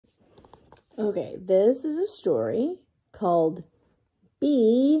Okay, this is a story called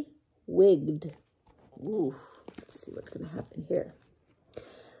Bee-Wigged. Ooh, let's see what's going to happen here.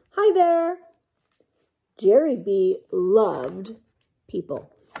 Hi there. Jerry Bee loved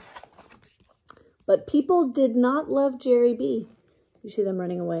people. But people did not love Jerry Bee. You see them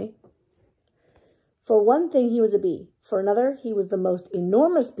running away? For one thing, he was a bee. For another, he was the most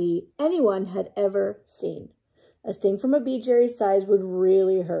enormous bee anyone had ever seen. A sting from a bee Jerry's size would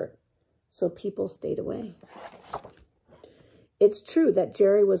really hurt. So people stayed away. It's true that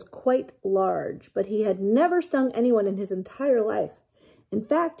Jerry was quite large, but he had never stung anyone in his entire life. In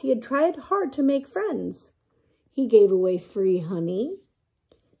fact, he had tried hard to make friends. He gave away free honey.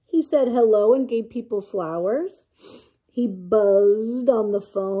 He said hello and gave people flowers. He buzzed on the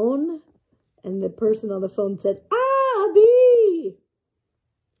phone, and the person on the phone said, "Ah, a bee!"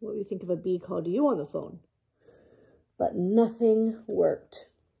 What do you think if a bee called you on the phone? But nothing worked.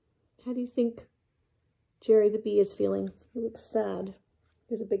 How do you think Jerry the bee is feeling? He looks sad.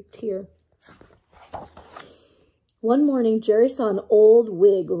 There's a big tear. One morning, Jerry saw an old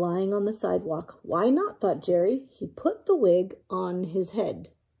wig lying on the sidewalk. Why not, thought Jerry. He put the wig on his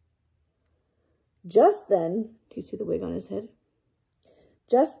head. Just then, do you see the wig on his head?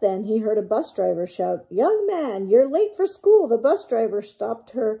 Just then, he heard a bus driver shout, "Young man, you're late for school." The bus driver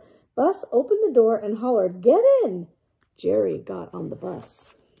stopped her bus, opened the door, and hollered, "Get in!" Jerry got on the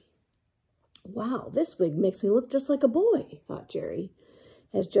bus. Wow, this wig makes me look just like a boy, thought Jerry.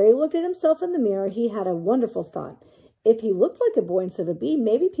 As Jerry looked at himself in the mirror, he had a wonderful thought. If he looked like a boy instead of a bee,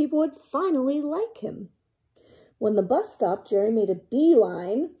 maybe people would finally like him. When the bus stopped, Jerry made a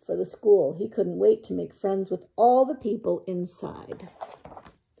beeline for the school. He couldn't wait to make friends with all the people inside.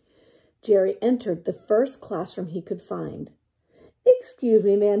 Jerry entered the first classroom he could find. "Excuse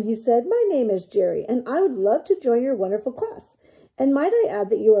me, ma'am," he said. "My name is Jerry, and I would love to join your wonderful class. And might I add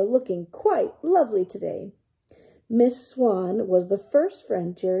that you are looking quite lovely today." Miss Swan was the first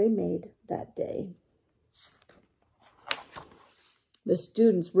friend Jerry made that day. The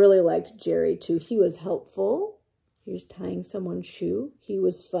students really liked Jerry, too. He was helpful. He was tying someone's shoe. He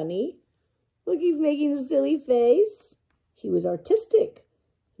was funny. Look, he's making a silly face. He was artistic.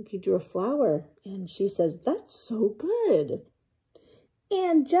 Look, he drew a flower. And she says, "That's so good."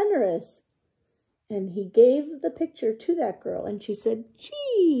 And generous. And he gave the picture to that girl, and she said,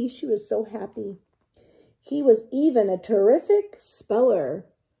 "Gee," she was so happy. He was even a terrific speller.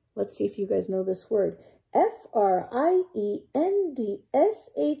 Let's see if you guys know this word. Friendship.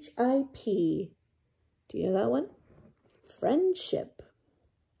 Do you know that one? Friendship.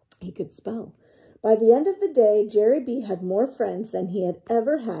 He could spell. By the end of the day, Jerry Bee had more friends than he had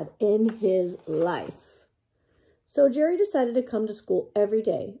ever had in his life. So Jerry decided to come to school every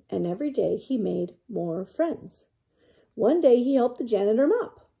day, and every day he made more friends. One day he helped the janitor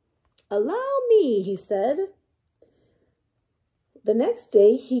mop. "Allow me," he said. The next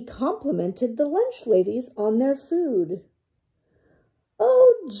day he complimented the lunch ladies on their food.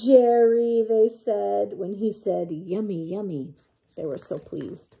 "Oh, Jerry," they said. When he said, "Yummy, yummy," they were so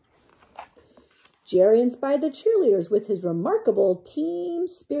pleased. Jerry inspired the cheerleaders with his remarkable team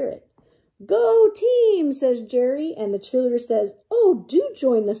spirit. "Go team," says Jerry, and the cheerleader says, "Oh, do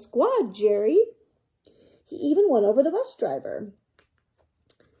join the squad, Jerry." He even won over the bus driver.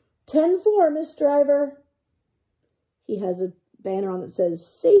 10-4, Miss Driver. He has a banner on that says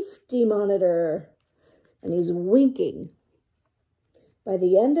 "Safety Monitor," and he's winking. By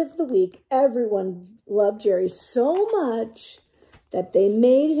the end of the week, everyone loved Jerry so much that they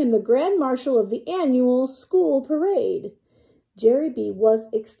made him the Grand Marshal of the annual school parade. Jerry Bee was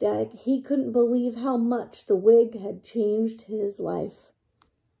ecstatic. He couldn't believe how much the wig had changed his life.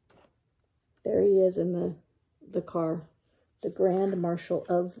 There he is in the car, the Grand Marshal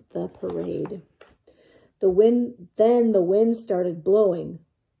of the parade. Then the wind started blowing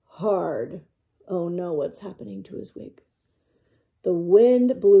hard. Oh no, what's happening to his wig? The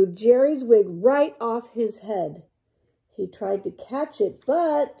wind blew Jerry's wig right off his head. He tried to catch it,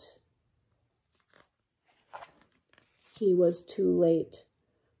 but he was too late.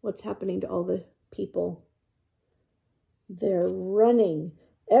 What's happening to all the people? They're running.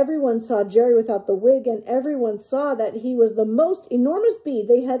 Everyone saw Jerry without the wig, and everyone saw that he was the most enormous bee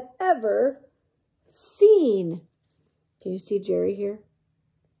they had ever seen. Can you see Jerry here?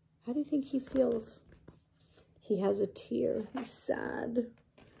 How do you think he feels? He has a tear. He's sad.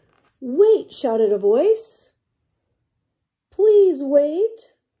 "Wait," shouted a voice. "Please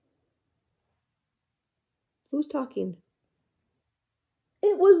wait." Who's talking?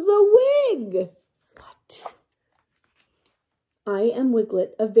 It was the wig. What? "I am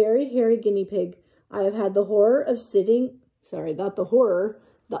Wiglet, a very hairy guinea pig. I have had the horror of sitting, sorry, not the horror,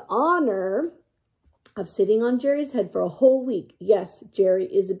 the honor of sitting on Jerry's head for a whole week. Yes, Jerry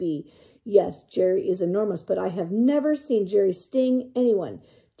is a bee. Yes, Jerry is enormous, but I have never seen Jerry sting anyone.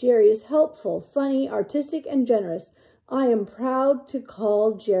 Jerry is helpful, funny, artistic, and generous. I am proud to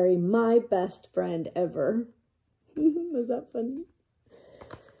call Jerry my best friend ever. Was that funny?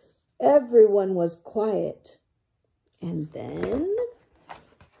 Everyone was quiet. And then,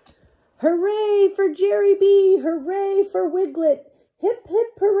 hooray for Jerry Bee! Hooray for Wiglet! Hip, hip,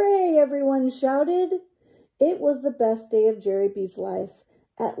 hooray, everyone shouted. It was the best day of Jerry Bee's life.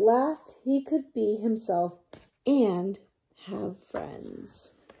 At last, he could be himself and have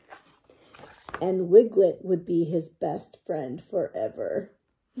friends. And Wiglet would be his best friend forever.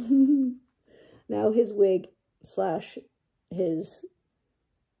 Now his wig / his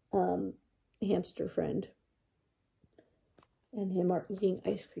hamster friend and him are eating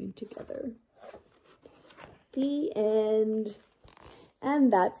ice cream together. The end.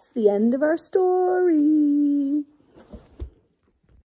 And that's the end of our story.